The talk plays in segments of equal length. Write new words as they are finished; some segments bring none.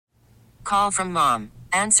Call from mom.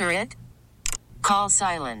 Answer it. Call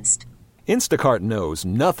silenced. Instacart knows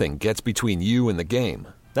nothing gets between you and the game.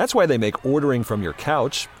 That's why they make ordering from your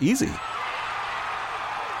couch easy.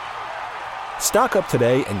 Stock up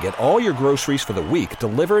today and get all your groceries for the week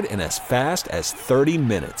delivered in as fast as 30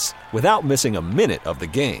 minutes without missing a minute of the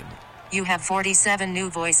game. You have 47 new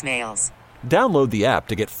voicemails. Download the app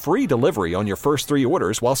to get free delivery on your first 3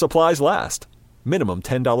 orders while supplies last. Minimum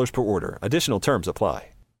 $10 per order. Additional terms apply.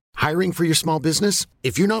 Hiring for your small business?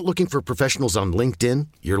 If you're not looking for professionals on LinkedIn,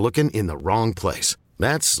 you're looking in the wrong place.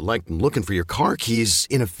 That's like looking for your car keys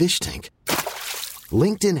in a fish tank.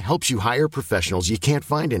 LinkedIn helps you hire professionals you can't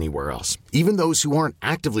find anywhere else, even those who aren't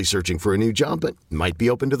actively searching for a new job but might be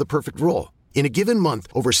open to the perfect role. In a given month,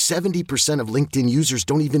 over 70% of LinkedIn users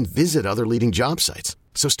don't even visit other leading job sites.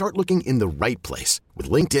 So start looking in the right place. With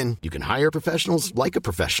LinkedIn, you can hire professionals like a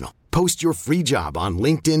professional. Post your free job on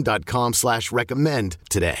linkedin.com/recommend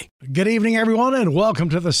today. Good evening, everyone, and welcome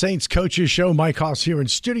to the Saints Coaches Show. Mike Haas here in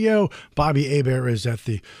studio. Bobby Hebert is at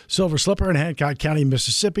the Silver Slipper in Hancock County,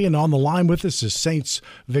 Mississippi. And on the line with us is Saints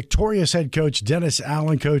victorious head coach Dennis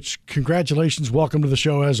Allen. Coach, congratulations. Welcome to the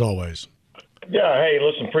show, as always. Yeah, hey,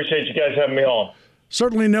 listen, appreciate you guys having me on.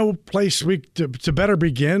 Certainly no place to better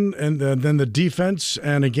begin than the defense,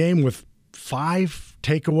 and a game with 5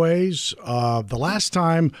 takeaways. The last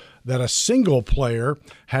time that a single player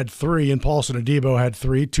had 3, and Paulson Adebo had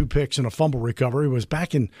 3, 2 picks and a fumble recovery, was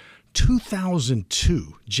back in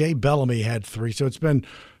 2002. Jay Bellamy had 3, so it's been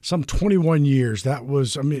some 21 years. That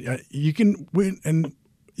was, you can win and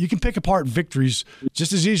you can pick apart victories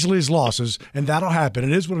just as easily as losses, and that'll happen.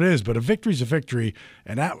 It is what it is, but a victory's a victory,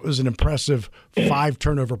 and that was an impressive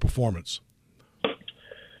 5-turnover performance.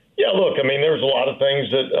 Yeah, look, there was a lot of things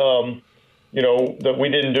that that we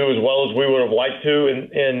didn't do as well as we would have liked to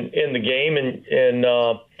in the game,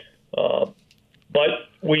 but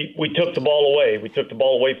we took the ball away. We took the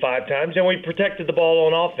ball away 5 times, and we protected the ball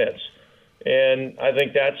on offense. And I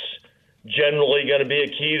think that's generally going to be a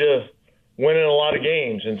key to winning a lot of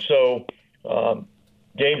games. And so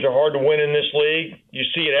games are hard to win in this league. You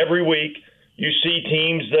see it every week. You see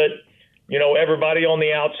teams that, everybody on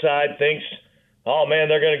the outside thinks, oh man,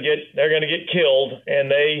 they're going to get killed, and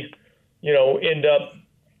they, end up,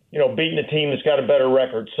 beating a team that's got a better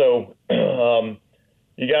record. So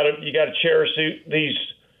you got to cherish these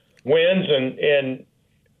wins and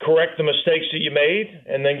correct the mistakes that you made,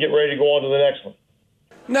 and then get ready to go on to the next one.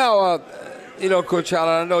 Now, Coach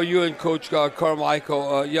Allen, I know you and Coach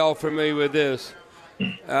Carmichael, y'all familiar with this.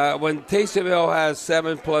 When Taysom Hill has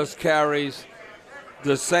 7+ carries,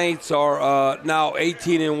 the Saints are now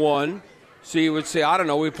 18-1. So you would say, I don't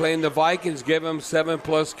know, we're playing the Vikings, give them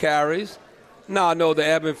 7+ carries. Now I know the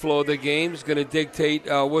ebb and flow of the game is going to dictate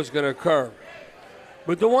what's going to occur.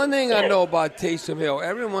 But the one thing I know about Taysom Hill,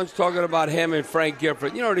 everyone's talking about him and Frank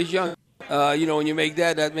Gifford. These young, when you make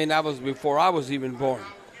that was before I was even born.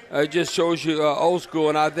 It just shows you old school,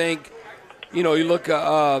 and I think, you look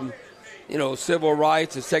at, civil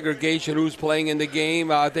rights and segregation, who's playing in the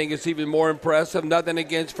game. I think it's even more impressive. Nothing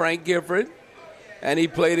against Frank Gifford, and he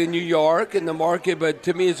played in New York in the market, but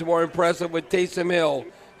to me it's more impressive what Taysom Hill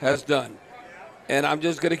has done. And I'm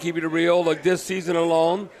just going to keep it real. Look, this season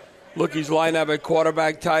alone, he's lined up at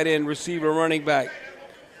quarterback, tight end, receiver, running back.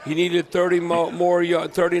 He needed 39 more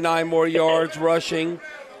yards rushing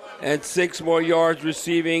and 6 more yards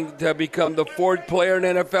receiving to become the 4th player in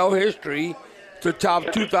NFL history to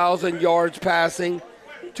top 2,000 yards passing,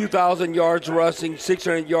 2,000 yards rushing,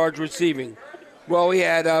 600 yards receiving. Well, he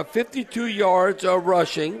had 52 yards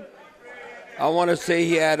rushing. I want to say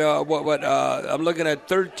he had, I'm looking at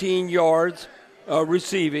 13 yards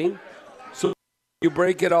receiving. So you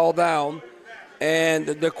break it all down. And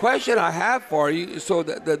the question I have for you, so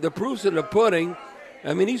the proof's in the pudding.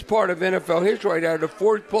 He's part of NFL history right now, the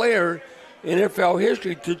 4th player in NFL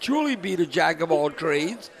history to truly be the jack of all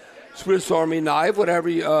trades, Swiss Army knife, whatever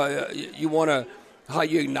you want to, how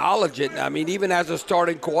you acknowledge it. Even as a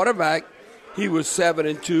starting quarterback, he was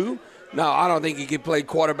 7-2. Now, I don't think he could play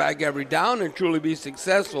quarterback every down and truly be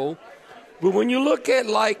successful. But when you look at a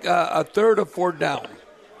 3rd or 4th down,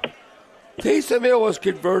 Taysom Hill was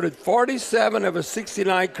converted 47 of his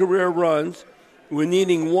 69 career runs with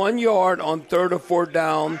needing 1 yard on 3rd or 4th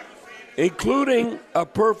down, including a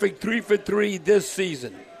perfect 3 for 3 this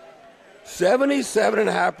season.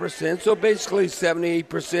 77.5%, so basically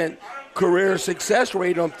 78% career success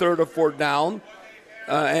rate on 3rd or 4th down,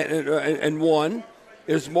 and 1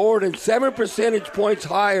 is more than 7 percentage points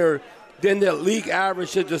higher than the league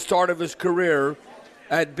average at the start of his career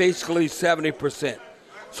at basically 70%.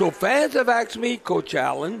 So fans have asked me, Coach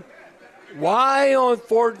Allen, why on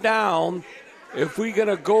 4th down if we're going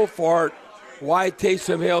to go for it, why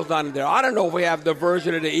Taysom Hill's not in there? I don't know if we have the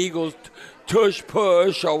version of the Eagles tush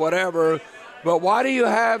push or whatever, but why do you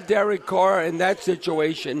have Derek Carr in that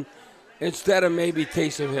situation instead of maybe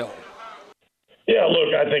Taysom Hill? Yeah,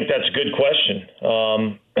 look, I think that's a good question.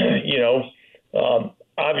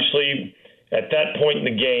 Obviously, at that point in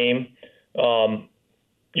the game,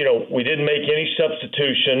 we didn't make any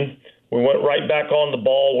substitution. We went right back on the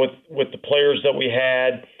ball with the players that we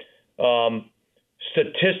had.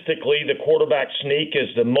 Statistically, the quarterback sneak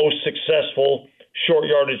is the most successful short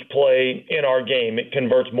yardage play in our game. It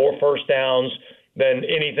converts more first downs than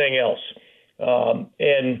anything else.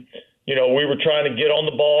 We were trying to get on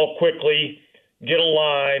the ball quickly, get a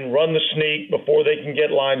line, run the sneak before they can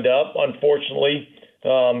get lined up. Unfortunately,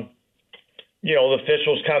 the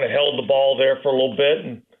officials kind of held the ball there for a little bit.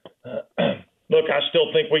 And look, I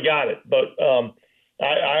still think we got it, but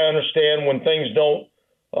I understand when things don't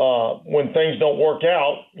work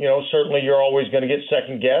out. Certainly you're always going to get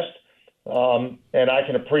second guessed, and I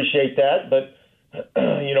can appreciate that. But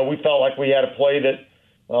we felt like we had a play that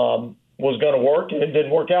was going to work, and it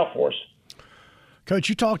didn't work out for us. Coach,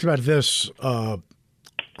 you talked about this a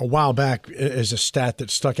while back as a stat that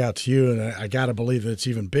stuck out to you, and I got to believe that it's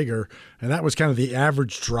even bigger, and that was kind of the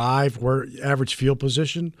average drive or average field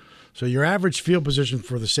position. So your average field position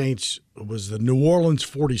for the Saints was the New Orleans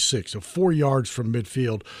 46, so 4 yards from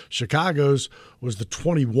midfield. Chicago's was the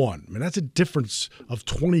 21. I mean, that's a difference of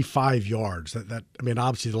 25 yards.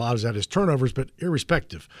 Obviously a lot of that is turnovers, but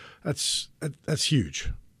irrespective, that's huge.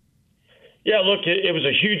 Yeah, look, it was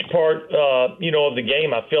a huge part, of the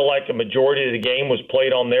game. I feel like a majority of the game was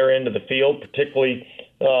played on their end of the field, particularly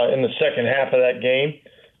in the second half of that game.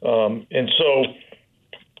 And so,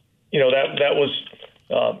 that was,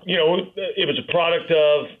 it was a product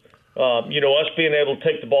of, us being able to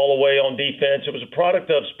take the ball away on defense. It was a product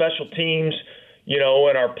of special teams,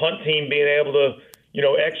 and our punt team being able to,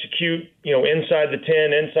 execute, inside the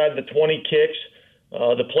 10, inside the 20 kicks.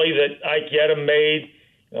 The play that Ike Yedem made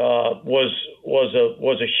was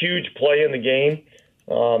a huge play in the game,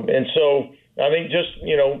 and so I think just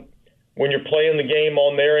when you're playing the game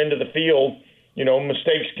on their end of the field,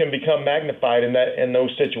 mistakes can become magnified in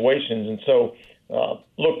those situations. And so,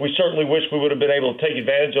 look, we certainly wish we would have been able to take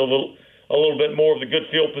advantage of a little bit more of the good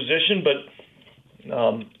field position, but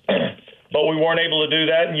we weren't able to do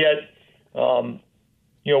that, and yet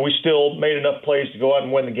we still made enough plays to go out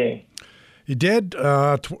and win the game. You did.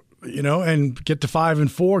 And get to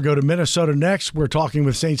 5-4, go to Minnesota next. We're talking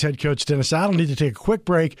with Saints head coach Dennis Allen. Need to take a quick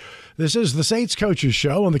break. This is the Saints Coaches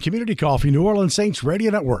Show on the Community Coffee New Orleans Saints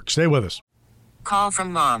Radio Network. Stay with us. Call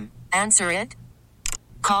from mom. Answer it.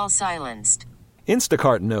 Call silenced.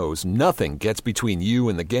 Instacart knows nothing gets between you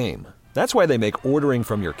and the game. That's why they make ordering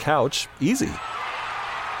from your couch easy.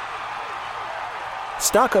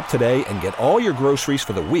 Stock up today and get all your groceries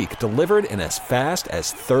for the week delivered in as fast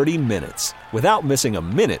as 30 minutes without missing a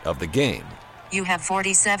minute of the game. You have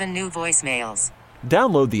 47 new voicemails.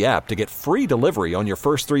 Download the app to get free delivery on your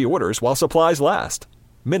first 3 orders while supplies last.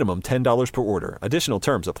 Minimum $10 per order. Additional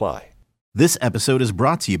terms apply. This episode is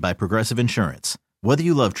brought to you by Progressive Insurance. Whether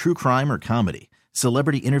you love true crime or comedy,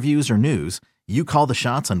 celebrity interviews or news, you call the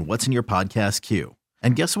shots on what's in your podcast queue.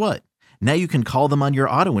 And guess what? Now you can call them on your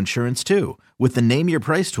auto insurance too with the Name Your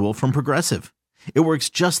Price tool from Progressive. It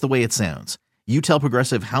works just the way it sounds. You tell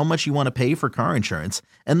Progressive how much you want to pay for car insurance,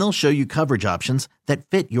 and they'll show you coverage options that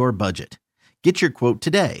fit your budget. Get your quote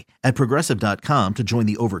today at Progressive.com to join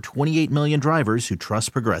the over 28 million drivers who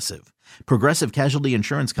trust Progressive. Progressive Casualty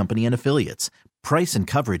Insurance Company and Affiliates. Price and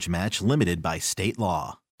coverage match limited by state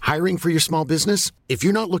law. Hiring for your small business? If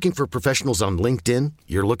you're not looking for professionals on LinkedIn,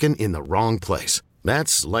 you're looking in the wrong place.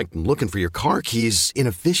 That's like looking for your car keys in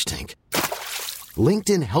a fish tank.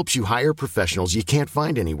 LinkedIn helps you hire professionals you can't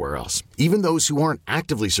find anywhere else, even those who aren't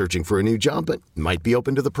actively searching for a new job but might be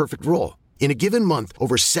open to the perfect role. In a given month,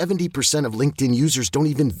 over 70% of LinkedIn users don't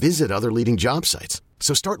even visit other leading job sites.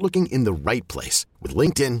 So start looking in the right place. With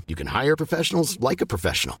LinkedIn, you can hire professionals like a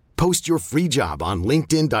professional. Post your free job on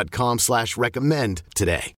linkedin.com/recommend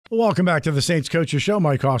today. Welcome back to the Saints Coaches Show.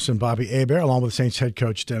 Mike Austin, Bobby Hebert, along with Saints head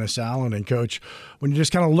coach Dennis Allen. And, Coach, when you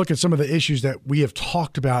just kind of look at some of the issues that we have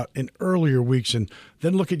talked about in earlier weeks and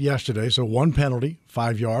then look at yesterday, so 1 penalty,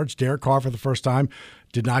 5 yards, Derek Carr for the first time,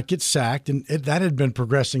 did not get sacked, and that had been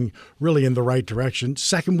progressing really in the right direction.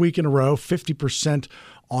 Second week in a row, 50%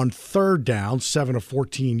 on third down, 7 of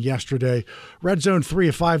 14 yesterday. Red zone 3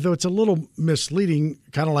 of 5, though it's a little misleading,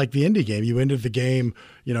 kind of like the Indy game. You ended the game,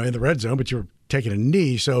 in the red zone, but you were taking a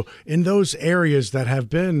knee. So in those areas that have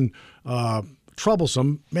been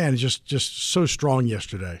troublesome, man, just so strong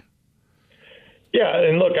yesterday. Yeah,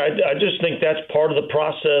 and look, I just think that's part of the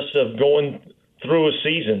process of going through a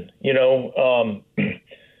season.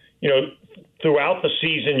 Throughout the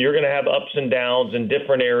season, you're going to have ups and downs in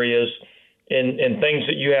different areas and things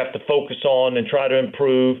that you have to focus on and try to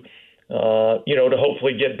improve, to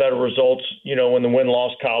hopefully get better results, in the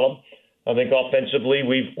win-loss column. I think offensively,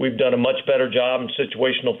 we've done a much better job in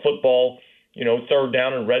situational football, third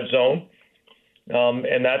down and red zone.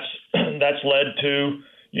 And that's led to,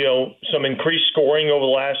 some increased scoring over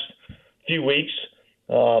the last few weeks.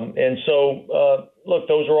 Look,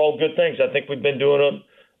 those are all good things. I think we've been doing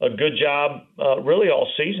a good job really all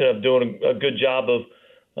season of doing a good job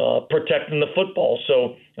of protecting the football.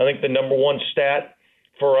 So I think the number one stat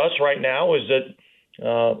for us right now is that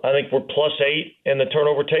I think we're +8 in the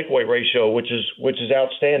turnover takeaway ratio, which is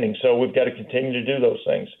outstanding. So we've got to continue to do those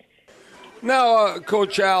things. Now,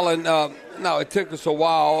 Coach Allen, it took us a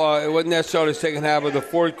while. It wasn't necessarily the second half of the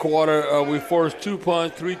fourth quarter. We forced 2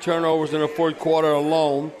 punts, 3 turnovers in the fourth quarter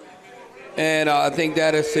alone. And I think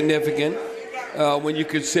that is significant when you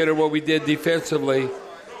consider what we did defensively.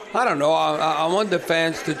 I don't know. I want the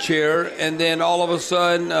fans to cheer. And then all of a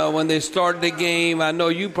sudden, when they started the game, I know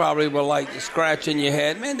you probably were like scratching your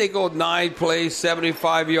head. Man, they go 9 plays,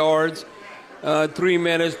 75 yards. 3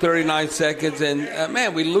 minutes, 39 seconds,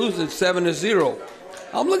 and we lose it 7-0.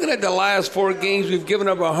 I'm looking at the last 4 games. We've given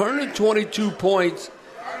up 122 points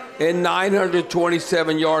and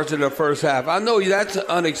 927 yards in the first half. I know that's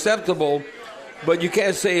unacceptable, but you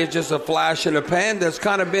can't say it's just a flash in the pan. That's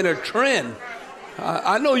kind of been a trend.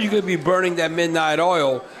 I know you could be burning that midnight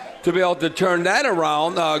oil to be able to turn that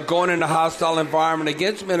around, going in a hostile environment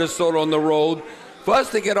against Minnesota on the road, for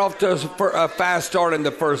us to get off to a fast start in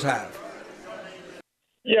the first half.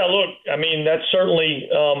 Yeah, look, that's certainly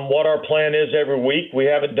what our plan is every week. We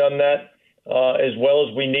haven't done that as well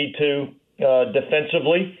as we need to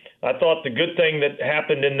defensively. I thought the good thing that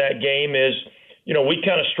happened in that game is, we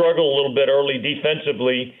kind of struggled a little bit early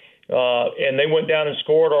defensively, and they went down and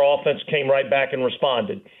scored. Our offense came right back and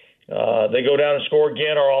responded. They go down and score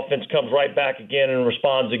again. Our offense comes right back again and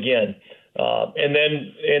responds again. And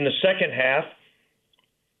then in the second half,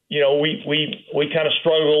 we kind of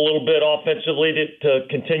struggled a little bit offensively to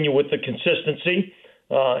continue with the consistency,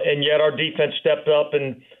 and yet our defense stepped up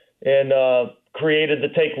and created the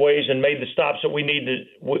takeaways and made the stops that we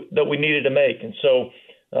needed to make. And so,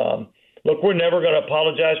 look, we're never going to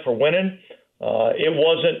apologize for winning. It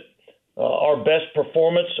wasn't our best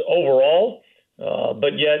performance overall,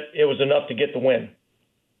 but yet it was enough to get the win.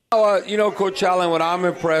 Coach Allen, what I'm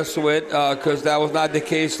impressed with, because that was not the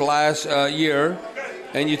case last year.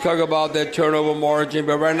 And you talk about that turnover margin,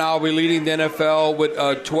 but right now we're leading the NFL with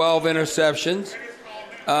 12 interceptions.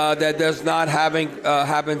 That does not happen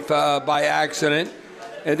by accident.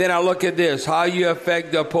 And then I look at this, how you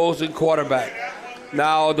affect the opposing quarterback.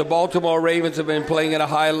 Now, the Baltimore Ravens have been playing at a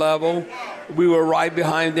high level. We were right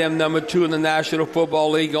behind them, number 2 in the National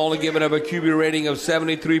Football League, only giving up a QB rating of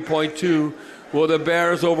 73.2. Well, the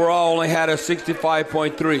Bears overall only had a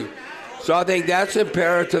 65.3. So I think that's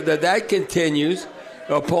imperative that continues.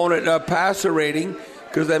 Opponent passer rating,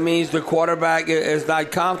 because that means the quarterback is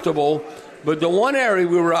not comfortable. But the one area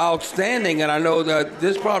we were outstanding, and I know that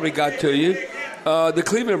this probably got to you, the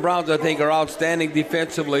Cleveland Browns, I think, are outstanding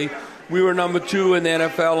defensively. We were number 2 in the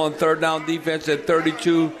NFL on third down defense at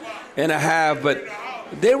 32.5, but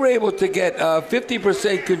they were able to get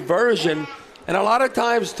 50% conversion. And a lot of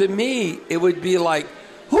times, to me, it would be like,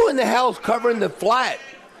 who in the hell's covering the flat?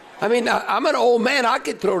 I'm an old man. I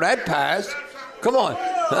could throw that pass. Come on.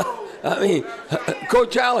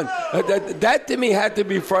 Coach Allen, that to me had to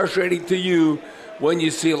be frustrating to you when you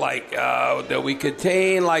see, that we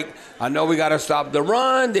contain, I know we got to stop the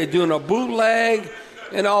run, they're doing a bootleg,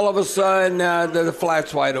 and all of a sudden the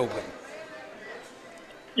flat's wide open.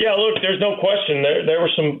 Yeah, look, there's no question. There were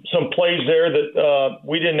some plays there that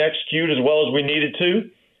we didn't execute as well as we needed to,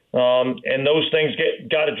 and those things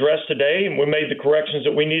got addressed today, and we made the corrections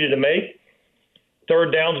that we needed to make.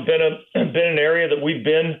 Third down's been an area that we've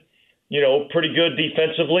been, pretty good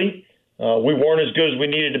defensively. We weren't as good as we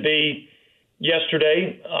needed to be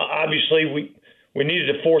yesterday. Obviously, we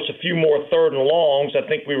needed to force a few more third and longs. I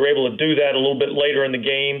think we were able to do that a little bit later in the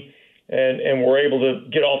game, and we're able to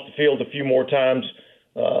get off the field a few more times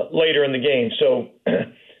later in the game. So,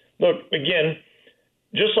 look, again,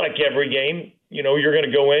 just like every game, you're going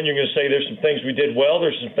to go in, you're going to say there's some things we did well,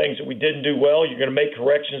 there's some things that we didn't do well. You're going to make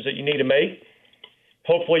corrections that you need to make.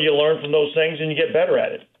 Hopefully you learn from those things and you get better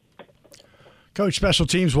at it. Coach, special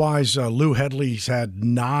teams-wise, Lou Hedley's had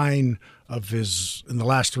 9 of his in the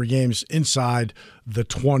last 3 games inside the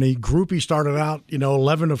 20. Groupie started out,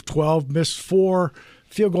 11 of 12, missed 4,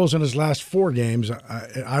 field goals in his last 4 games.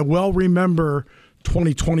 I well remember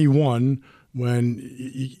 2021 when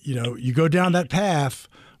you go down that path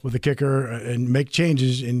with the kicker and make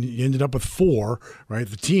changes, and you ended up with 4, right?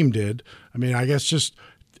 The team did. I mean, I guess just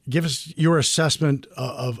give us your assessment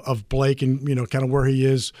of Blake and, kind of where he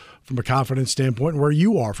is from a confidence standpoint and where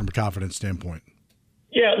you are from a confidence standpoint.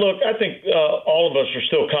 Yeah, look, I think all of us are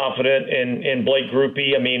still confident in Blake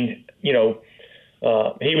Grupe. I mean, he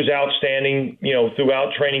was outstanding,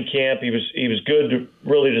 throughout training camp. He was good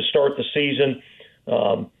to start the season.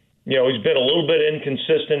 He's been a little bit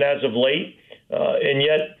inconsistent as of late. And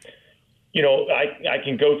yet, I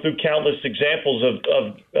can go through countless examples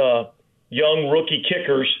of young rookie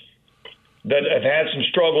kickers that have had some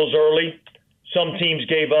struggles early. Some teams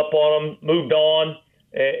gave up on them, moved on,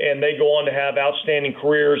 and they go on to have outstanding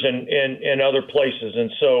careers in other places.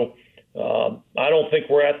 And so I don't think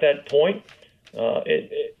we're at that point.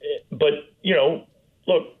 But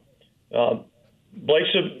look,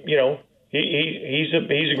 Blake's he's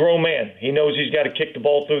a grown man. He knows he's got to kick the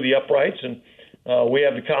ball through the uprights, and we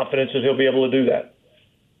have the confidence that he'll be able to do that.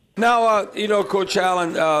 Now, Coach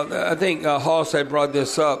Allen, I think Hoss had brought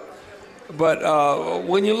this up, but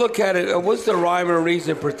when you look at it, what's the rhyme or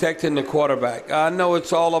reason protecting the quarterback? I know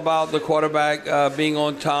it's all about the quarterback being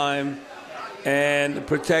on time and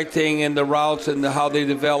protecting and the routes and how they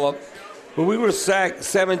develop. But we were sacked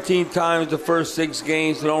 17 times the first 6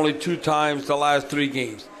 games and only 2 times the last 3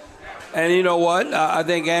 games. And you know what? I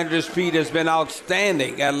think Andrew Speed has been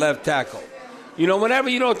outstanding at left tackle. Whenever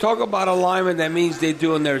you don't talk about a lineman, that means they're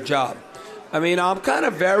doing their job. I mean, I'm kind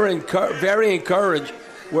of very encouraged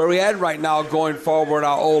where we're at right now going forward,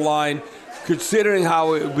 our O-line, considering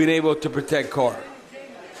how we've been able to protect Carr.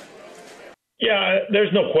 Yeah,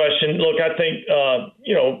 there's no question. Look, I think,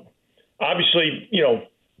 obviously,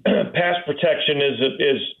 pass protection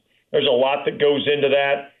is there's a lot that goes into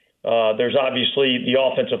that. There's obviously the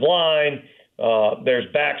offensive line. There's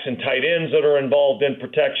backs and tight ends that are involved in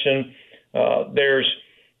protection. There's,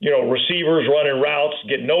 receivers running routes,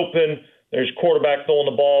 getting open. There's quarterback throwing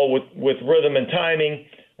the ball with rhythm and timing.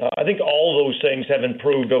 I think all of those things have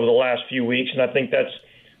improved over the last few weeks, and I think that's,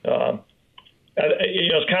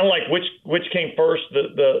 it's kind of like which came first,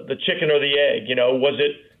 the chicken or the egg. Was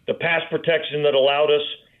it the pass protection that allowed us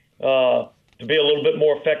to be a little bit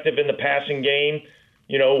more effective in the passing game?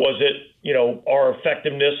 Was it, our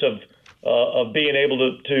effectiveness of being able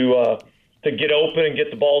to get open and get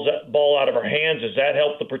the ball out of our hands? Does that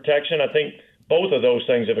help the protection? I think both of those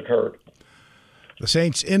things have occurred. The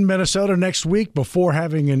Saints in Minnesota next week before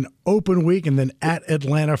having an open week, and then at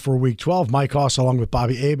Atlanta for Week 12. Mike Hoss along with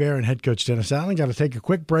Bobby Hebert and head coach Dennis Allen. Got to take a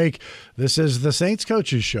quick break. This is the Saints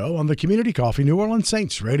Coaches Show on the Community Coffee New Orleans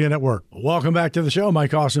Saints Radio Network. Welcome back to the show.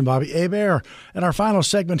 Mike Hoss and Bobby Hebert. And our final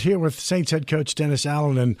segment here with Saints head coach Dennis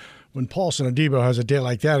Allen. And when Paulson Adebo has a day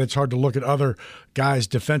like that, it's hard to look at other guys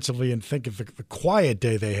defensively and think of the quiet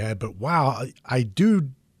day they had. But wow, I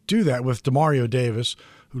do that with Demario Davis,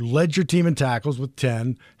 who led your team in tackles with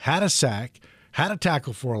 10, had a sack, had a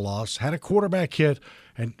tackle for a loss, had a quarterback hit,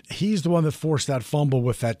 and he's the one that forced that fumble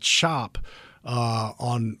with that chop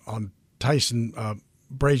on Tyson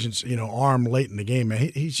Brajan's arm late in the game.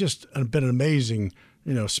 He's just been an amazing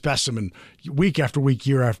specimen week after week,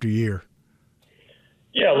 year after year.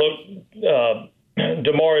 Yeah, look,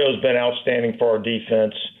 Demario's been outstanding for our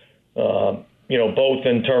defense. Both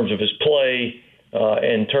in terms of his play,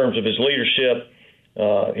 in terms of his leadership.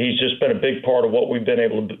 He's just been a big part of what we've been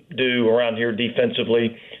able to do around here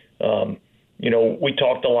defensively. We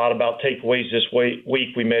talked a lot about takeaways this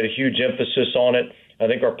week. We made a huge emphasis on it. I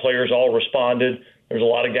think our players all responded. There's a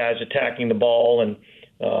lot of guys attacking the ball, and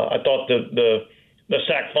I thought the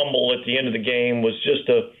sack fumble at the end of the game was just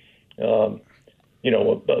a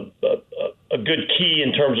good key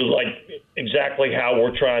in terms of exactly how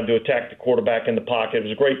we're trying to attack the quarterback in the pocket. It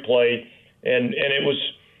was a great play, and it was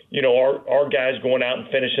our guys going out and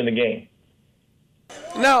finishing the game.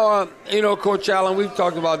 Now, Coach Allen, we've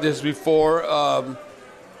talked about this before,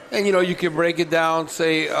 and you can break it down,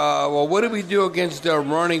 say, well, what do we do against the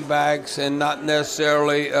running backs and not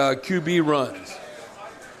necessarily QB runs?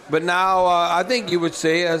 But now I think you would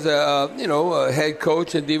say as a head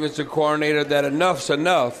coach and defensive coordinator that enough's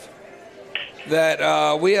enough,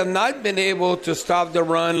 that we have not been able to stop the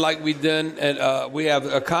run like we did and we have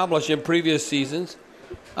accomplished in previous seasons.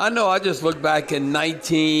 I know I just look back in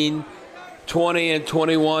 19, 20, and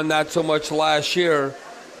 21, not so much last year,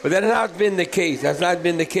 but that has not been the case. That's not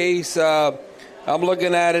been the case. I'm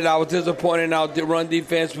looking at it. I was disappointed in our run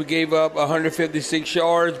defense. We gave up 156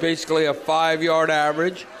 yards, basically a 5-yard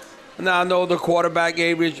average. Now I know the quarterback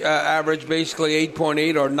average basically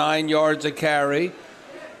 8.8 or 9 yards a carry.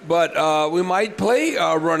 but we might play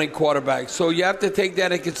running quarterbacks. So you have to take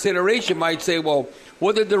that into consideration. Might say, well,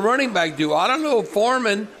 what did the running back do? I don't know.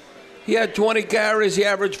 Foreman, he had 20 carries. He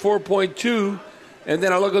averaged 4.2. And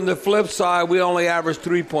then I look on the flip side, we only averaged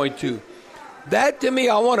 3.2. That, to me,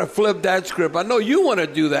 I want to flip that script. I know you want to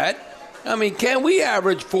do that. I mean, can we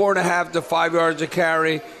average 4.5 to 5 yards a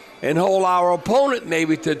carry and hold our opponent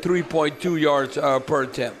maybe to 3.2 yards per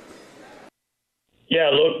attempt?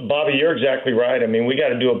 Yeah, look, Bobby, you're exactly right. I mean, we got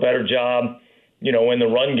to do a better job, in the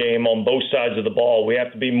run game on both sides of the ball. We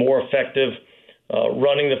have to be more effective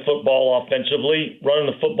running the football offensively, running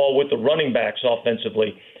the football with the running backs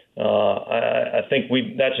offensively. I think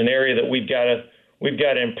that's an area that we've got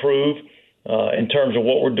to improve in terms of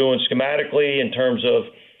what we're doing schematically, in terms of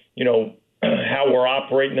how we're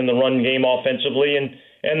operating in the run game offensively, and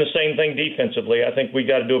the same thing defensively. I think we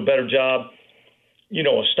got to do a better job,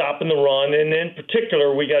 of stopping the run, and in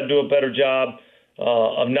particular, we got to do a better job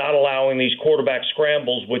of not allowing these quarterback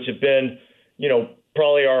scrambles, which have been,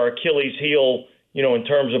 probably our Achilles heel, in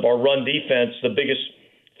terms of our run defense. The biggest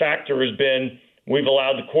factor has been we've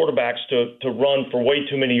allowed the quarterbacks to run for way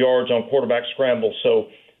too many yards on quarterback scrambles. So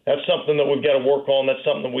that's something that we've got to work on. That's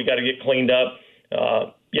something that we got to get cleaned up.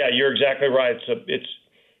 Yeah, you're exactly right.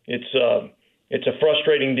 It's a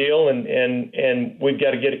frustrating deal, and we've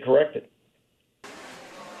got to get it corrected.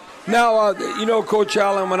 Now, Coach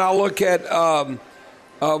Allen, when I look at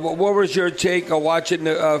what was your take of watching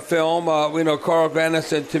the film? Carl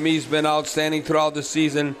Granderson, to me, has been outstanding throughout the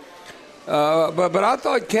season. But I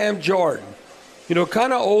thought Cam Jordan,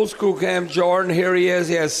 kind of old school Cam Jordan. Here he is.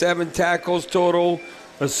 He has 7 tackles total,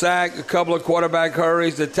 a sack, a couple of quarterback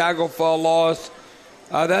hurries, the tackle for loss.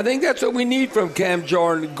 I think that's what we need from Cam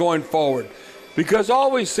Jordan going forward. Because I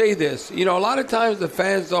always say this, a lot of times the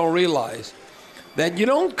fans don't realize that you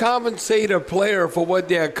don't compensate a player for what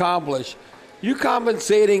they accomplish. You're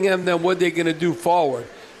compensating them than what they're going to do forward.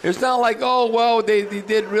 It's not like, they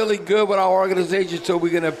did really good with our organization, so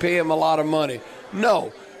we're going to pay them a lot of money.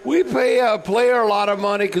 No, we pay a player a lot of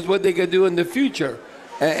money because what they can do in the future.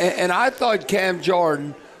 And I thought Cam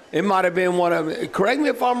Jordan, it might have been correct me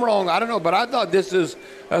if I'm wrong, I don't know, but I thought this is,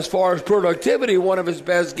 as far as productivity, one of his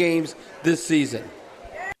best games this season.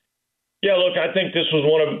 Yeah, look, I think this was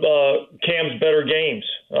one of Cam's better games.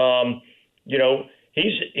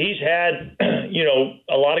 He's had,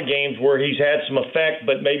 a lot of games where he's had some effect,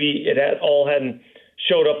 but maybe it hadn't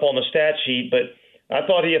showed up on the stat sheet. But I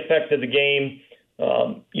thought he affected the game,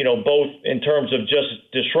 both in terms of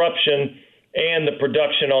just disruption and the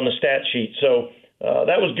production on the stat sheet. So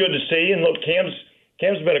that was good to see. And look,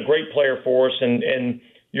 Cam's been a great player for us, and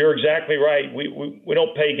you're exactly right. We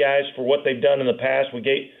don't pay guys for what they've done in the past. We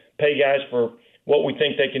pay guys for what we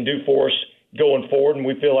think they can do for us going forward, and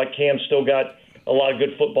we feel like Cam's still got a lot of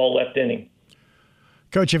good football left in him.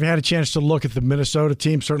 Coach, have you had a chance to look at the Minnesota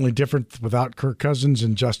team? Certainly different without Kirk Cousins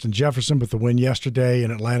and Justin Jefferson, but the win yesterday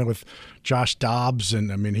in Atlanta with Josh Dobbs,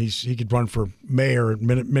 and I mean he could run for mayor in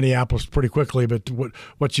Minneapolis pretty quickly. But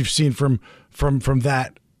what you've seen from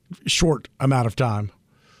that short amount of time?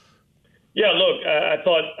 Yeah, look, I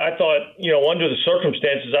thought under the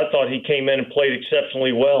circumstances, I thought he came in and played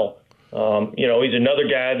exceptionally well. He's another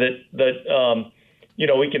guy that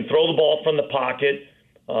he can throw the ball from the pocket.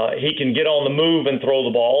 He can get on the move and throw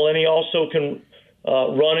the ball, and he also can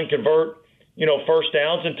run and convert, first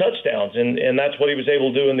downs and touchdowns, and that's what he was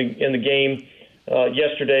able to do in the game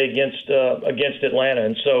yesterday against Atlanta.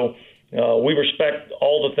 And so we respect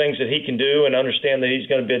all the things that he can do and understand that he's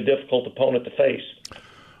going to be a difficult opponent to face.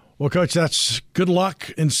 Well, Coach, that's good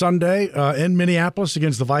luck in Sunday in Minneapolis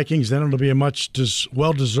against the Vikings. Then it'll be a much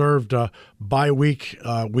well-deserved bye week,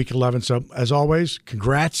 Week 11. So, as always,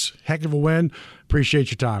 congrats. Heck of a win.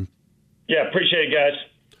 Appreciate your time. Yeah, appreciate it, guys.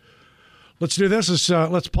 Let's do this.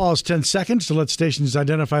 Let's pause 10 seconds to let stations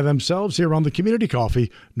identify themselves here on the Community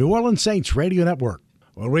Coffee New Orleans Saints Radio Network.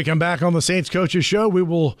 When we come back on the Saints Coaches Show, we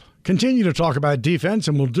will continue to talk about defense,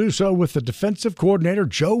 and we'll do so with the defensive coordinator,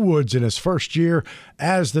 Joe Woods, in his first year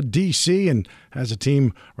as the DC, and has a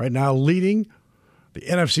team right now leading the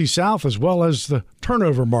NFC South as well as the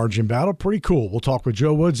turnover margin battle. Pretty cool. We'll talk with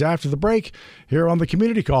Joe Woods after the break here on the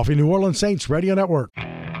Community Coffee New Orleans Saints Radio Network.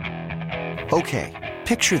 Okay,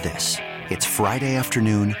 picture this. It's Friday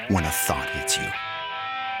afternoon when a thought hits you.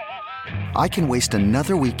 I can waste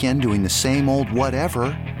another weekend doing the same old whatever,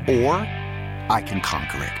 or I can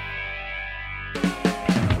conquer it.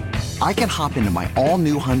 I can hop into my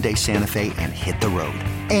all-new Hyundai Santa Fe and hit the road.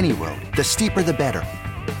 Any road. The steeper, the better.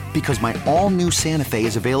 Because my all-new Santa Fe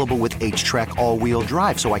is available with H-Track all-wheel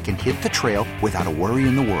drive, so I can hit the trail without a worry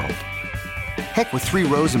in the world. Heck, with 3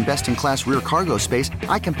 rows and best-in-class rear cargo space,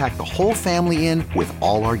 I can pack the whole family in with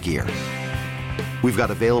all our gear. We've got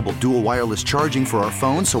available dual wireless charging for our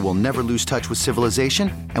phones, so we'll never lose touch with civilization,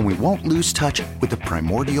 and we won't lose touch with the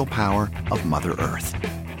primordial power of Mother Earth.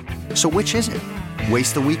 So which is it?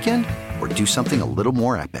 Waste the weekend or do something a little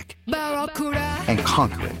more epic? And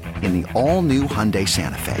conquer it in the all-new Hyundai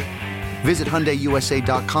Santa Fe. Visit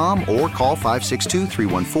HyundaiUSA.com or call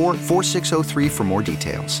 562-314-4603 for more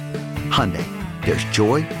details. Hyundai, there's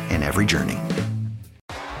joy in every journey.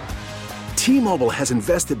 T-Mobile has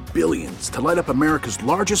invested billions to light up America's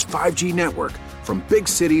largest 5G network, from big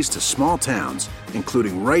cities to small towns,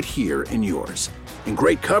 including right here in yours. And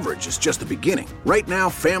great coverage is just the beginning. Right now,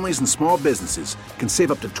 families and small businesses can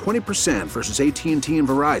save up to 20% versus AT&T and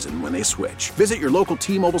Verizon when they switch. Visit your local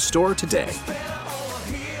T-Mobile store today.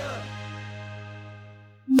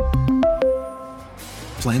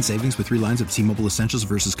 Plan savings with 3 lines of T-Mobile Essentials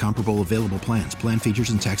versus comparable available plans. Plan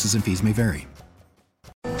features and taxes and fees may vary.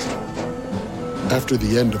 After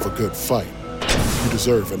the end of a good fight, you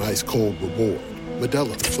deserve an ice-cold reward.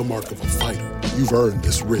 Modelo is the mark of a fighter. You've earned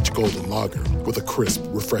this rich golden lager with a crisp,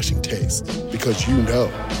 refreshing taste. Because you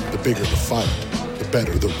know, the bigger the fight, the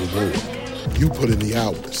better the reward. You put in the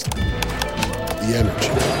hours, the energy,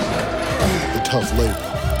 the tough labor.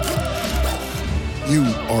 You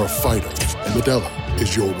are a fighter, and Modelo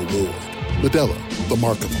is your reward. Modelo, the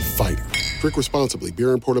mark of a fighter. Drink responsibly.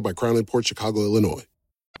 Beer imported by Crown Imports, Chicago, Illinois.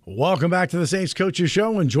 Welcome back to the Saints Coaches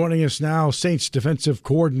Show, and joining us now, Saints defensive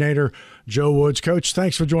coordinator Joe Woods. Coach,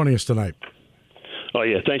 thanks for joining us tonight. Oh,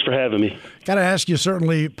 yeah, thanks for having me. Got to ask you,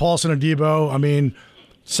 certainly, Paulson Adebo, I mean,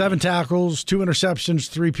 7 tackles, 2 interceptions,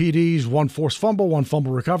 3 PDs, 1 forced fumble, 1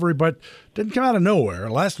 fumble recovery, but didn't come out of nowhere.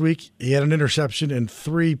 Last week, he had an interception and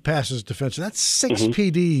 3 passes defensive. That's 6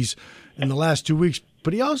 PDs in the last 2 weeks.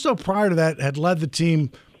 But he also, prior to that, had led the team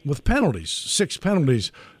with penalties, 6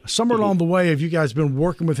 penalties. Somewhere along the way, have you guys been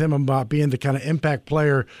working with him about being the kind of impact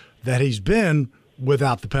player that he's been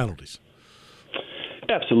without the penalties?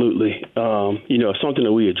 Absolutely. Something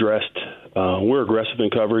that we addressed. We're aggressive in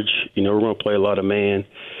coverage. We're going to play a lot of man,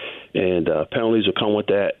 and penalties will come with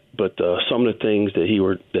that. But some of the things that he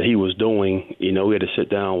was doing, we had to sit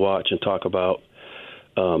down, watch, and talk about.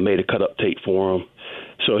 Made a cut-up tape for him.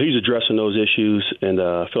 So he's addressing those issues, and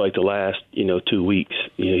I feel like the last, 2 weeks,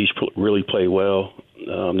 he's really played well.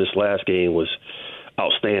 This last game was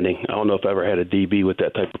outstanding. I don't know if I ever had a DB with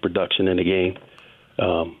that type of production in the game,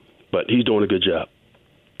 but he's doing a good job.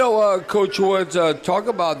 Coach Woods, talk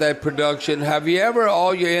about that production. Have you ever,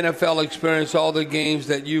 all your NFL experience, all the games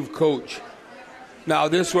that you've coached? Now,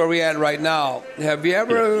 this is where we're at right now. Have you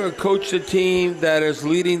ever coached a team that is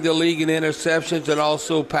leading the league in interceptions and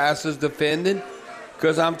also passes defended?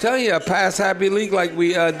 Because I'm telling you, a pass-happy league like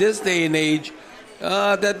we this day and age,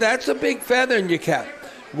 that's a big feather in your cap.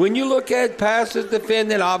 When you look at passes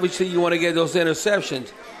defended, obviously you want to get those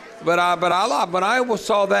interceptions. But when I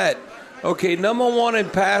saw that, okay, number 1 in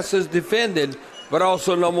passes defended, but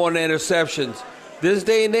also number 1 in interceptions. This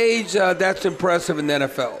day and age, that's impressive in the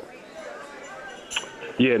NFL.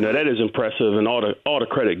 Yeah, no, that is impressive, and all the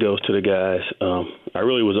credit goes to the guys. I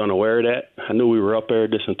really was unaware of that. I knew we were up there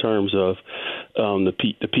just in terms of the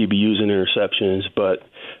PBUs and interceptions, but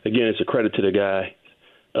again, it's a credit to the guy.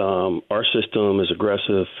 Our system is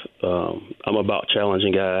aggressive. I'm about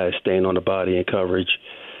challenging guys, staying on the body and coverage.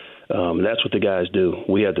 That's what the guys do.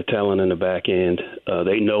 We have the talent in the back end.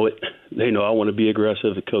 They know it. They know I want to be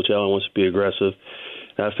aggressive. Coach Allen wants to be aggressive.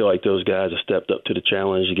 And I feel like those guys have stepped up to the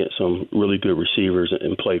challenge against some really good receivers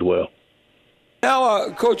and played well. Now,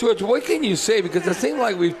 Coach Woods, what can you say? Because it seems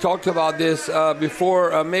like we've talked about this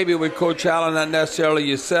before, maybe with Coach Allen, not necessarily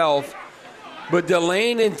yourself, but the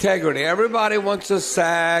lane integrity. Everybody wants a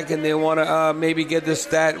sack, and they want to maybe get the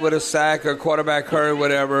stat with a sack or quarterback hurry,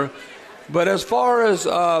 whatever. But as far as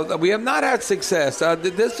we have not had success,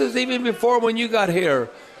 this is even before when you got here.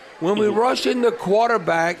 When we rush in the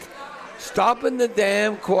quarterback, stopping the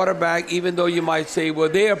damn quarterback, even though you might say, well,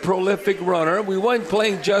 they're a prolific runner. We weren't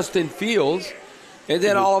playing Justin Fields. And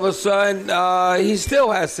then all of a sudden, he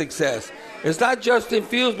still has success. It's not Justin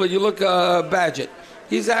Fields, but you look Badgett.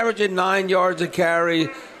 He's averaging 9 yards a carry,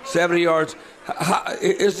 70 yards.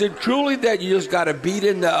 Is it truly that you just got to beat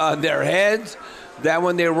in their heads, that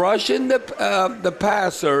when they're rushing the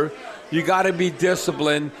passer, you got to be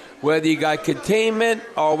disciplined, whether you got containment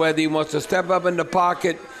or whether he wants to step up in the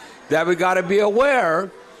pocket, that we got to be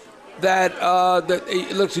aware that,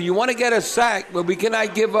 look, so you want to get a sack, but we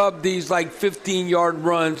cannot give up these like 15-yard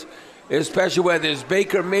runs, especially whether it's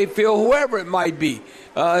Baker Mayfield, whoever it might be,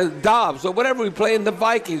 Dobbs, or whatever we play in the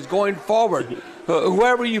Vikings going forward.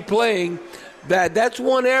 Whoever you're playing, That's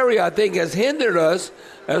one area I think has hindered us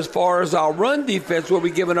as far as our run defense, where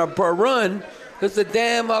we're giving up per run, because the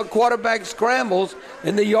damn quarterback scrambles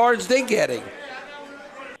and the yards they're getting.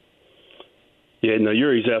 Yeah, no,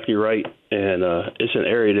 you're exactly right, and it's an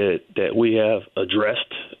area that we have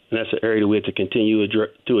addressed, and that's an area that we have to continue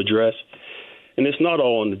to address. And it's not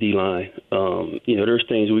all on the D-line. There's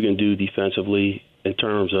things we can do defensively in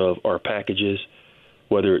terms of our packages,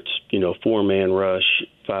 whether it's, 4-man rush,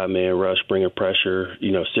 5-man rush, bringing pressure,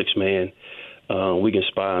 6-man. We can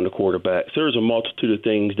spy on the quarterback. So there's a multitude of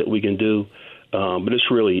things that we can do, but it's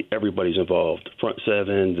really everybody's involved, front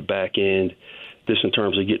seven, the back end, just in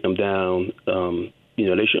terms of getting them down.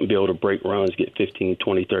 They shouldn't be able to break runs, get 15,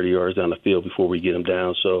 20, 30 yards down the field before we get them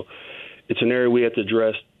down. So it's an area we have to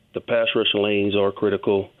address. The pass rush lanes are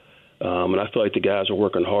critical, and I feel like the guys are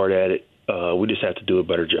working hard at it. We just have to do a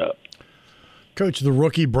better job. Coach, the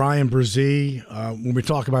rookie, Brian Brzee, when we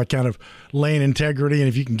talk about kind of lane integrity, and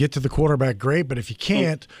if you can get to the quarterback, great, but if you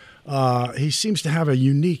can't, he seems to have a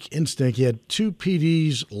unique instinct. He had 2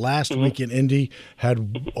 PDs last week in Indy,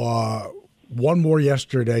 had one more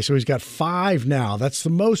yesterday, so he's got 5 now. That's the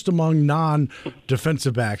most among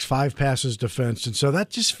non-defensive backs, 5 passes defense. And so that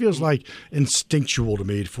just feels like instinctual to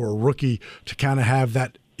me for a rookie to kind of have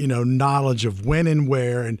that, knowledge of when and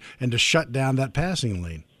where and to shut down that passing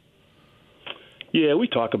lane. Yeah, we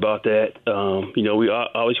talk about that. We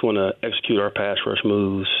always want to execute our pass rush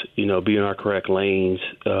moves, be in our correct lanes.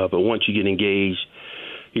 But once you get engaged,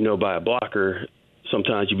 by a blocker,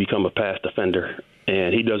 sometimes you become a pass defender.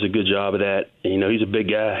 And he does a good job of that. And, he's a big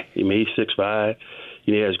guy. He's 6'5".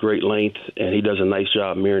 He has great length, and he does a nice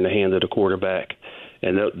job mirroring the hand of the quarterback.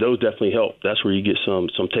 And those definitely help. That's where you get some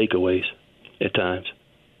takeaways at times.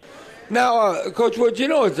 Now, Coach Woods,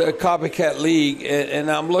 it's a copycat league,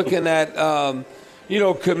 and I'm looking at,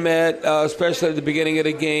 commit, especially at the beginning of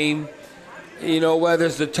the game, whether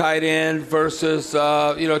it's the tight end versus,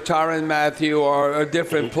 Tyrann Mathieu or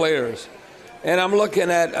different players. And I'm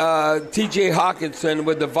looking at T.J. Hawkinson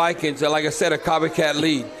with the Vikings, and like I said, a copycat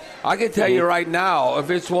lead. I can tell you right now, if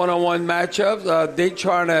it's one-on-one matchups, they're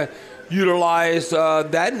trying to utilize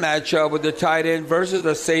that matchup with the tight end versus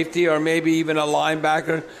a safety or maybe even a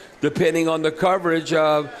linebacker, depending on the coverage,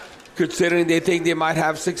 considering they think they might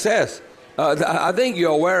have success. I think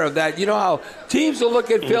you're aware of that. You know how teams will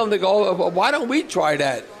look at film and go, why don't we try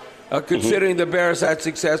that, considering the Bears had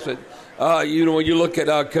success with when you look at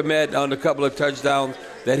Kmet on a couple of touchdowns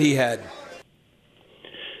that he had.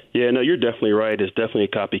 Yeah, no, you're definitely right. It's definitely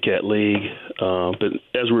a copycat league. But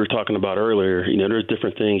as we were talking about earlier, there's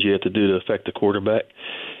different things you have to do to affect the quarterback.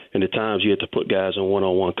 And at times you have to put guys in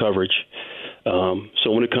one-on-one coverage.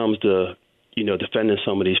 So when it comes to, defending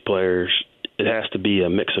some of these players, it has to be a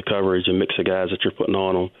mix of coverage, a mix of guys that you're putting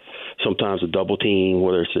on them. Sometimes a double team,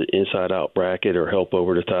 whether it's an inside-out bracket or help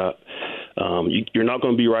over the top. You're not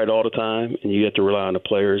going to be right all the time, and you have to rely on the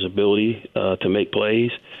player's ability to make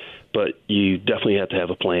plays. But you definitely have to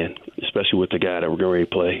have a plan, especially with the guy that we're going to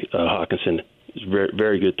play, Hawkinson. He's a very,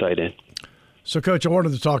 very good tight end. So, Coach, I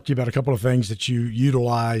wanted to talk to you about a couple of things that you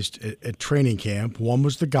utilized at training camp. One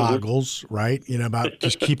was the goggles, right? About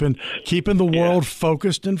just keeping the world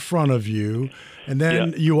focused in front of you. And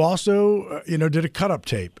then you also, did a cut-up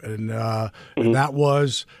tape. And that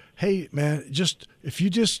was, hey, man, these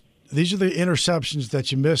are the interceptions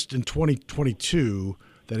that you missed in 2022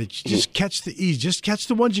 that it just catch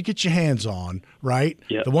the ones you get your hands on, right?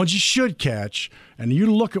 Yep. The ones you should catch. And you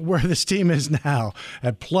look at where this team is now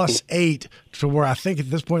at +8 to where I think at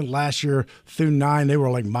this point last year through 9, they were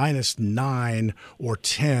like -9 or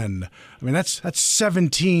 10. I mean, that's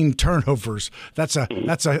 17 turnovers. That's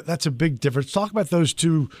a big difference. Talk about those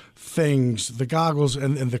two things, the goggles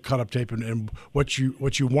and the cut-up tape and what you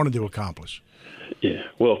wanted to accomplish. Yeah.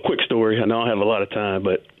 Well, quick story. I know I don't have a lot of time,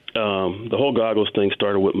 but the whole goggles thing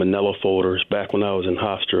started with Manila folders back when I was in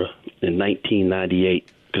Hofstra in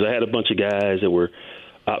 1998, because I had a bunch of guys that were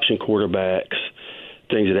option quarterbacks,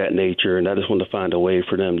 things of that nature, and I just wanted to find a way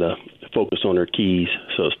for them to focus on their keys.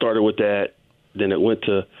 So it started with that. Then it went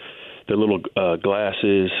to the little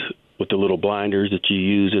glasses with the little blinders that you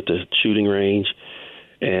use at the shooting range.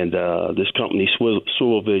 And this company,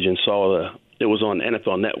 Swivel Vision, saw it was on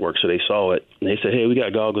NFL Network, so they saw it. And they said, hey, we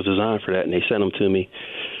got goggles designed for that, and they sent them to me.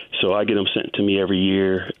 So I get them sent to me every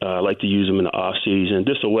year. I like to use them in the off-season,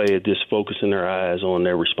 just a way of just focusing their eyes on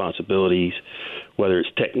their responsibilities, whether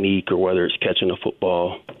it's technique or whether it's catching a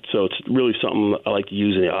football. So it's really something I like to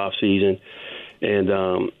use in the off-season. And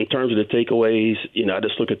in terms of the takeaways, I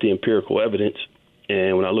just look at the empirical evidence.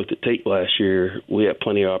 And when I looked at tape last year, we had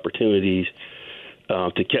plenty of opportunities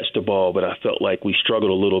to catch the ball, but I felt like we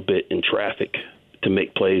struggled a little bit in traffic to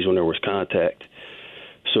make plays when there was contact.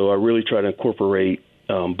 So I really try to incorporate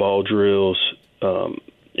ball drills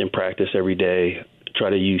in practice every day, try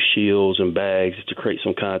to use shields and bags to create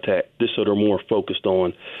some contact, just so they're more focused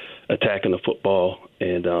on attacking the football.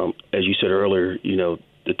 And as you said earlier,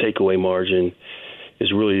 the takeaway margin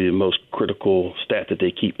is really the most critical stat that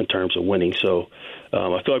they keep in terms of winning. So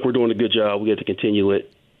I feel like we're doing a good job. We have to continue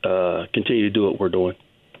to do what we're doing.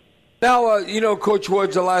 Now, Coach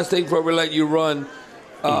Woods, the last thing before we let you run,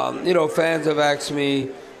 fans have asked me,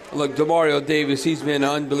 look, Demario Davis, he's been an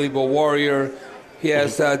unbelievable warrior. He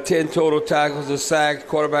has 10 total tackles, a sack,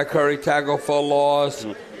 quarterback hurry, tackle for loss,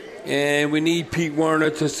 and we need Pete Werner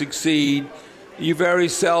to succeed. You very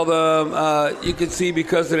seldom, you can see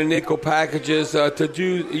because of the nickel packages,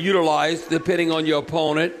 utilize, depending on your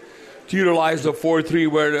opponent, to utilize the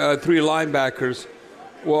 4-3 where 3 linebackers.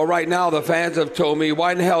 Well, right now the fans have told me,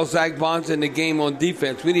 why in the hell is Zach Bond's in the game on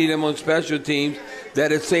defense? We need him on special teams,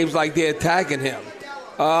 that it seems like they're attacking him.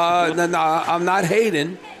 No, I'm not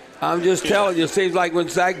hating. I'm just telling you, it seems like when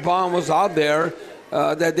Zach Bond was out there,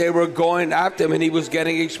 that they were going after him and he was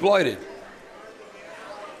getting exploited.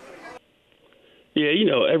 Yeah,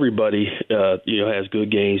 everybody, has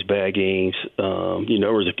good games, bad games.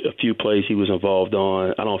 There was a few plays he was involved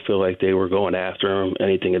on. I don't feel like they were going after him,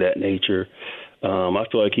 anything of that nature. I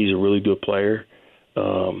feel like he's a really good player.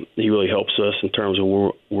 He really helps us in terms of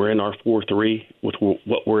we're in our 4-3 with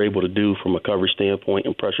what we're able to do from a coverage standpoint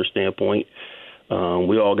and pressure standpoint.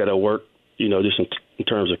 We all got to work, just in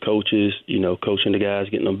terms of coaches, coaching the guys,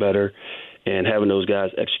 getting them better, and having those guys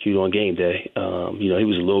execute on game day. He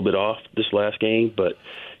was a little bit off this last game, but,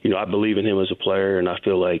 I believe in him as a player, and I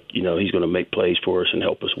feel like, he's going to make plays for us and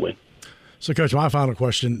help us win. So, Coach, my final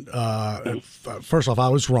question. First off, I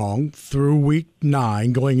was wrong. Through Week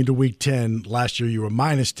 9, going into Week 10, last year you were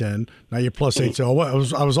 -10. Now you're +8. So I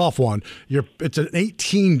was off one. It's an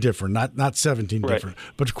 18 different, not 17 different.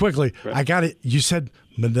 But quickly, I got it. You said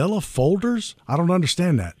manila folders? I don't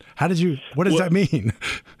understand that. What does that mean?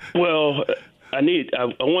 Well, I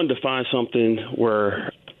wanted to find something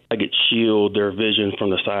where I could shield their vision from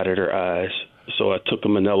the side of their eyes. So I took a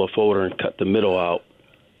manila folder and cut the middle out.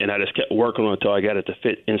 And I just kept working on it until I got it to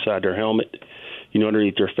fit inside their helmet,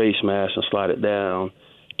 underneath their face mask, and slide it down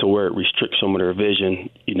to where it restricts some of their vision,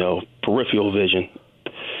 peripheral vision.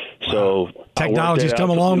 Wow. So technology's come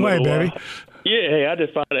a long way, baby. Yeah, I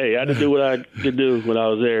had to do what I could do when I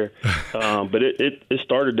was there. But it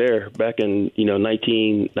started there back in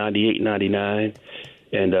 1998, 99.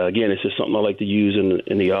 And again, it's just something I like to use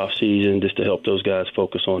in the off season just to help those guys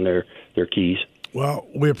focus on their keys. Well,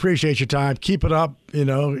 we appreciate your time. Keep it up,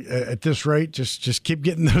 at this rate. Just keep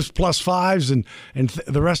getting those +5s, and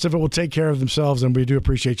the rest of it will take care of themselves, and we do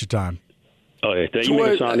appreciate your time. Oh, yeah. You make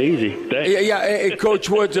it sound easy. Thanks. Yeah. Hey, Coach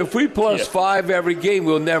Woods, if we +5 every game,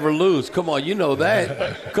 we'll never lose. Come on, you know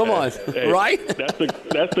that. Come on, hey, right?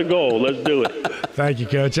 That's the goal. Let's do it. Thank you,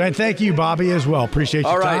 Coach. And thank you, Bobby, as well. Appreciate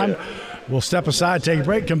your time. We'll step aside, take a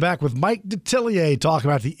break, come back with Mike Detillier, talk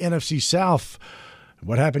about the NFC South.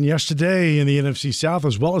 What happened yesterday in the NFC South,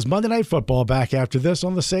 as well as Monday Night Football, back after this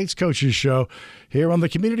on the Saints Coaches Show here on the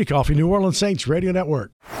Community Coffee New Orleans Saints Radio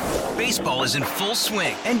Network. Baseball is in full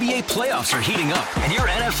swing. NBA playoffs are heating up, and your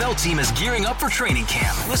NFL team is gearing up for training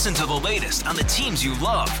camp. Listen to the latest on the teams you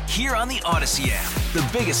love here on the Odyssey app. The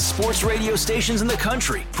biggest sports radio stations in the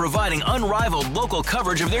country, providing unrivaled local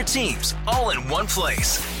coverage of their teams, all in one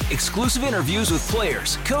place. Exclusive interviews with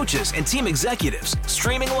players, coaches, and team executives,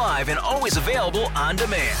 streaming live and always available on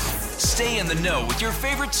demand. Stay in the know with your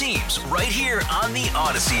favorite teams right here on the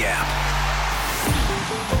Odyssey app.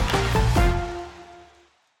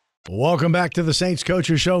 Welcome back to the Saints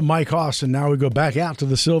Coaches Show. Mike Hoss, and now we go back out to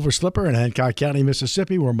the Silver Slipper in Hancock County,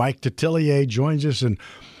 Mississippi, where Mike Detillier joins us. And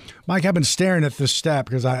Mike, I've been staring at this stat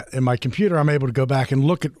because in my computer I'm able to go back and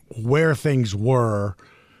look at where things were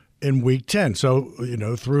in Week 10. So,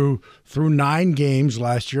 through 9 games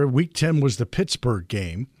last year, Week 10 was the Pittsburgh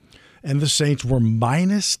game, and the Saints were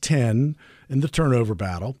 -10 in the turnover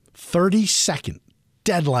battle, 32nd,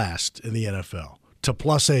 dead last in the NFL, to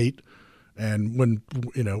 +8. And when,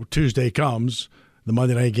 Tuesday comes, the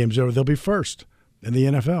Monday night game's over, they'll be first in the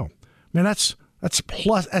NFL. Man, that's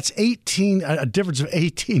 18, a difference of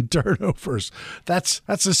 18 turnovers. That's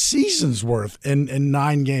a season's worth in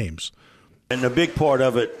 9 games. And a big part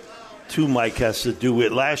of it, too, Mike, has to do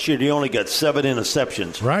with last year they only got 7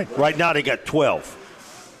 interceptions. Right. Right now they got 12.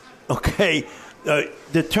 Okay.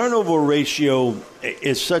 The turnover ratio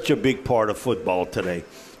is such a big part of football today.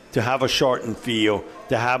 To have a shortened field,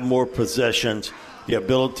 to have more possessions, the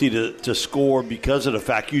ability to score because of the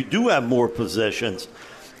fact you do have more possessions.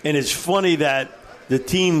 And it's funny that the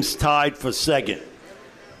team's tied for second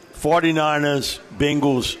 49ers,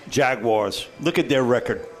 Bengals, Jaguars. Look at their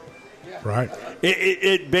record. Right.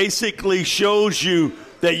 It basically shows you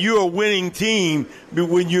that you're a winning team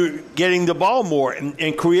when you're getting the ball more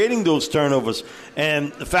and creating those turnovers.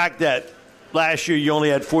 And the fact that last year you only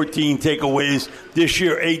had 14 takeaways, this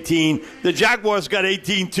year 18. The Jaguars got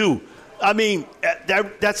 18 too. I mean,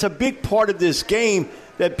 that's a big part of this game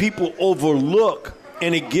that people overlook,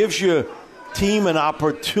 and it gives your team an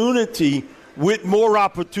opportunity with more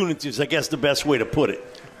opportunities, I guess the best way to put it,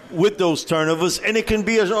 with those turnovers, and it can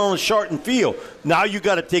be on a shortened field. Now you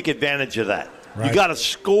got to take advantage of that. Right. You got to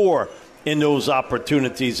score in those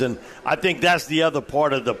opportunities, and I think that's the other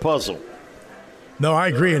part of the puzzle. No, I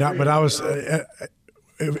agree, but I was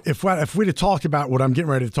if we'd have talked about what I'm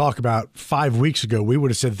getting ready to talk about 5 weeks ago, we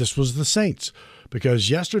would have said this was the Saints,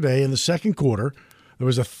 because yesterday in the second quarter there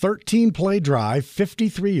was a 13-play drive,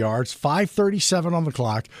 53 yards, 5:37 on the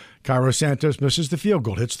clock. Cairo Santos misses the field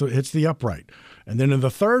goal, hits the upright. And then in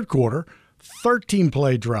the third quarter,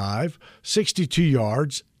 13-play drive, 62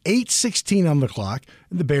 yards, 8:16 on the clock,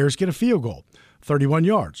 and the Bears get a field goal, 31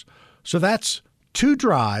 yards. So that's two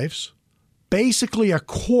drives, basically a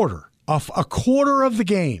quarter of the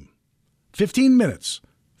game, 15 minutes,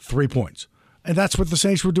 3 points. And that's what the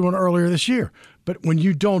Saints were doing earlier this year. But when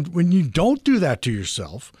you don't do that to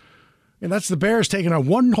yourself, and that's the Bears taking a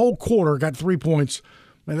one whole quarter, got 3 points,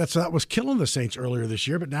 and that was killing the Saints earlier this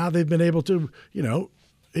year. But now they've been able to,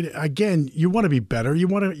 again, you want to be better. You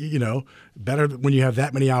want to, better when you have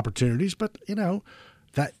that many opportunities. But, the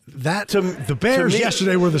Bears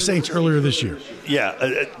yesterday were the Saints earlier this year.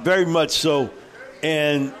 Yeah, very much so.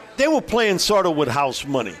 And they were playing sort of with house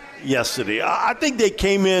money yesterday. I think they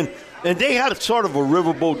came in and they had sort of a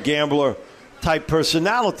riverboat gambler type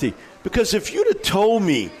personality. Because if you'd have told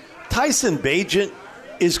me Tyson Bagent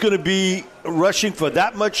is going to be rushing for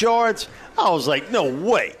that much yards, I was like, no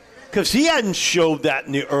way. Because he hadn't showed that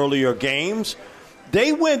in the earlier games.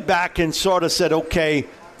 They went back and sort of said, okay,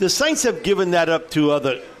 the Saints have given that up to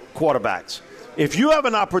other quarterbacks. If you have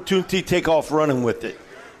an opportunity, take off running with it.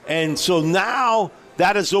 And so now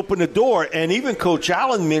that has opened the door. And even Coach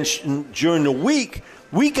Allen mentioned during the week,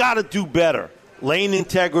 we got to do better. Lane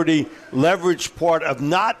integrity, leverage part of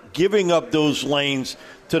not giving up those lanes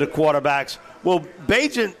to the quarterbacks. Well,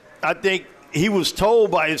 Bagent, I think he was told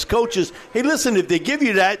by his coaches, hey, listen, if they give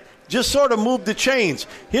you that, just sort of move the chains.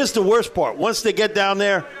 Here's the worst part. Once they get down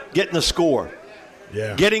there, getting a score.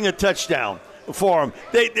 Yeah. Getting a touchdown for them.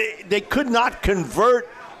 They could not convert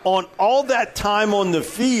on all that time on the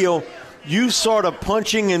field. You sort of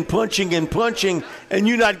punching and punching and punching, and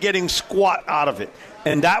you're not getting squat out of it.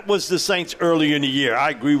 And that was the Saints earlier in the year. I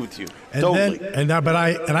agree with you. Totally.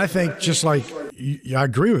 I think just like I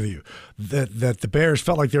agree with you that the Bears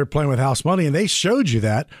felt like they were playing with house money, and they showed you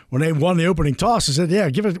that when they won the opening toss and said, "Yeah,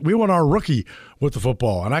 we want our rookie with the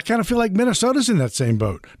football." And I kind of feel like Minnesota's in that same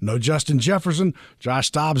boat. No Justin Jefferson, Josh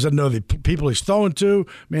Dobbs doesn't know the people he's throwing to.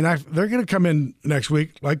 I mean, they're going to come in next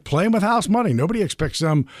week like playing with house money. Nobody expects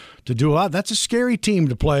them to do a lot. That's a scary team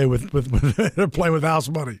to play with playing with house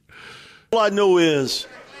money. All I know is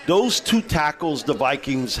those two tackles the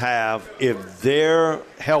Vikings have, if they're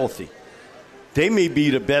healthy, they may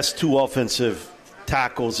be the best two offensive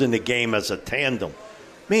tackles in the game as a tandem.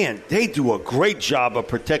 Man, they do a great job of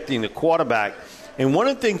protecting the quarterback. And one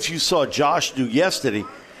of the things you saw Josh do yesterday,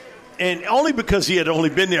 and only because he had only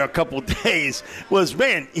been there a couple of days, was,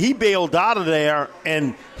 man, he bailed out of there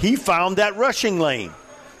and he found that rushing lane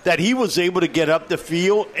that he was able to get up the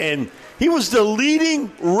field, and he was the leading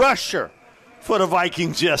rusher for the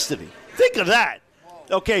Vikings yesterday. Think of that.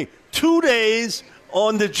 Okay, 2 days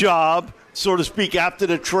on the job, so to speak, after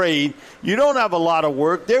the trade. You don't have a lot of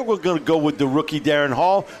work. They were going to go with the rookie Darren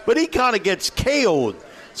Hall, but he kind of gets KO'd.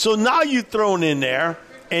 So now you're thrown in there,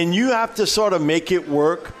 and you have to sort of make it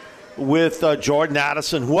work with Jordan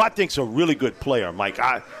Addison, who I think is a really good player, Mike,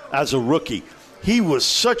 as a rookie. He was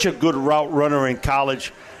such a good route runner in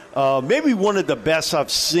college, maybe one of the best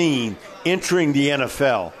I've seen entering the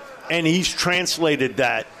NFL. And he's translated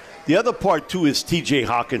that. The other part, too, is T.J.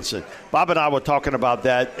 Hawkinson. Bob and I were talking about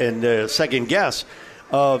that in the second guess.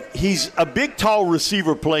 He's a big, tall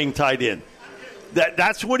receiver playing tight end.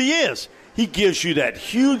 That's what he is. He gives you that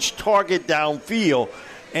huge target downfield.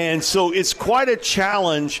 And so it's quite a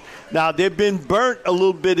challenge. Now, they've been burnt a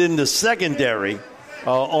little bit in the secondary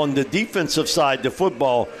on the defensive side of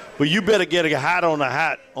football. But you better get a hat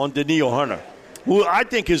on Danielle Hunter, who I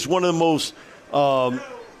think is one of the most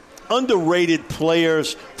underrated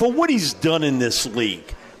players for what he's done in this league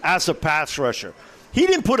as a pass rusher. He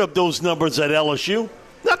didn't put up those numbers at LSU.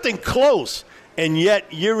 Nothing close. And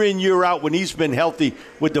yet, year in, year out, when he's been healthy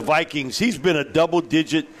with the Vikings, he's been a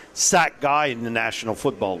double-digit sack guy in the National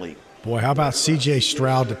Football League. Boy, how about C.J.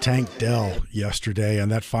 Stroud to Tank Dell yesterday on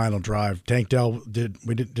that final drive? Tank Dell did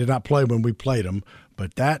not play when we played him,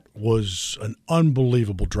 but that was an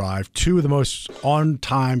unbelievable drive. Two of the most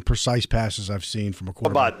on-time, precise passes I've seen from a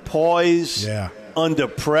quarterback. About poise, under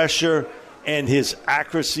pressure, and his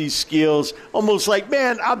accuracy skills. Almost like,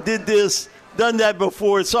 man, I did this, done that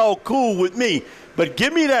before. It's all cool with me. But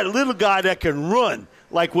give me that little guy that can run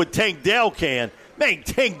like what Tank Dell can. Man,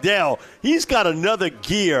 Tank Dell, he's got another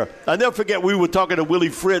gear. I never forget we were talking to Willie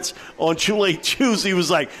Fritz on Chulate Tuesday. He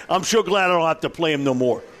was like, I'm sure glad I don't have to play him no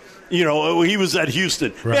more. You know, he was at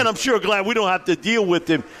Houston. Right. Man, I'm sure glad we don't have to deal with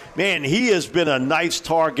him. Man, he has been a nice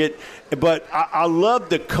target. But I love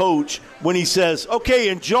the coach when he says, okay,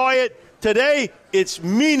 enjoy it. Today, it's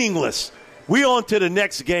meaningless. We on to the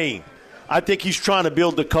next game. I think he's trying to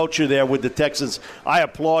build the culture there with the Texans. I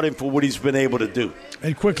applaud him for what he's been able to do.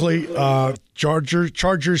 And quickly, Chargers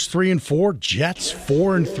 3-4, Jets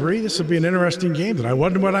 4-3. This will be an interesting game. And I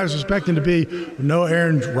wasn't what I was expecting to be. No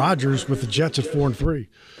Aaron Rodgers with the Jets at 4-3.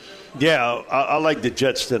 Yeah, I like the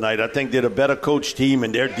Jets tonight. I think they're a better coach team,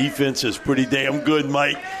 and their defense is pretty damn good,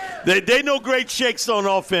 Mike. They know great shakes on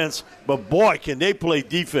offense, but boy, can they play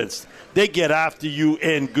defense. They get after you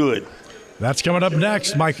and good. That's coming up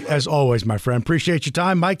next. Mike, as always, my friend, appreciate your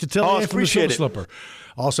time. Mike Detillier from the Silver Slipper.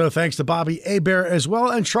 Also, thanks to Bobby Hebert as well,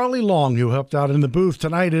 and Charlie Long, who helped out in the booth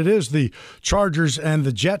tonight. It is the Chargers and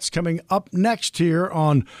the Jets coming up next here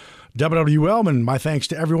on WWL, and my thanks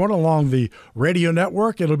to everyone along the radio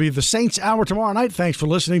network. It'll be the Saints Hour tomorrow night. Thanks for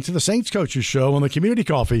listening to the Saints Coaches Show on the Community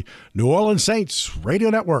Coffee New Orleans Saints Radio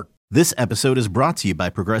Network. This episode is brought to you by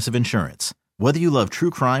Progressive Insurance. Whether you love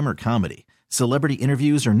true crime or comedy, celebrity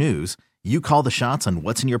interviews or news, you call the shots on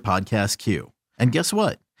what's in your podcast queue. And guess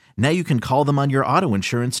what? Now you can call them on your auto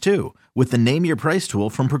insurance too with the Name Your Price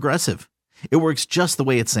tool from Progressive. It works just the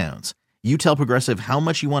way it sounds. You tell Progressive how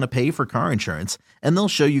much you want to pay for car insurance, and they'll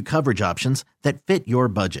show you coverage options that fit your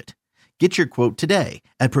budget. Get your quote today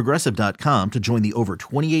at Progressive.com to join the over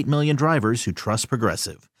 28 million drivers who trust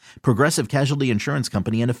Progressive. Progressive Casualty Insurance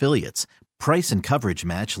Company and Affiliates. Price and coverage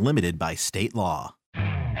match limited by state law.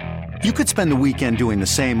 You could spend the weekend doing the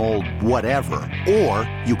same old whatever,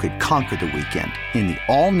 or you could conquer the weekend in the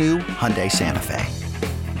all-new Hyundai Santa Fe.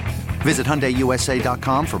 Visit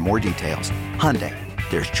HyundaiUSA.com for more details. Hyundai,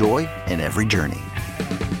 there's joy in every journey.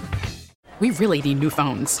 We really need new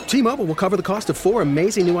phones. T-Mobile will cover the cost of 4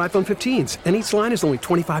 amazing new iPhone 15s, and each line is only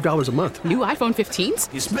 $25 a month. New iPhone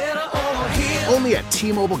 15s? It's better over here. Only at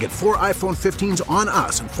T-Mobile, get 4 iPhone 15s on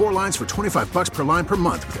us and 4 lines for $25 per line per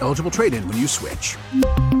month with eligible trade-in when you switch.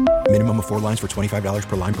 Minimum of 4 lines for $25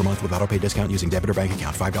 per line per month with autopay discount using debit or bank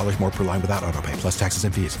account. $5 more per line without autopay, plus taxes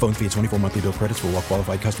and fees. Phone fee at 24 monthly bill credits for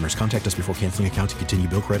well-qualified customers. Contact us before canceling account to continue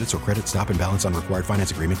bill credits or credit stop and balance on required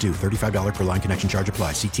finance agreement due. $35 per line connection charge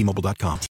applies. See T-Mobile.com.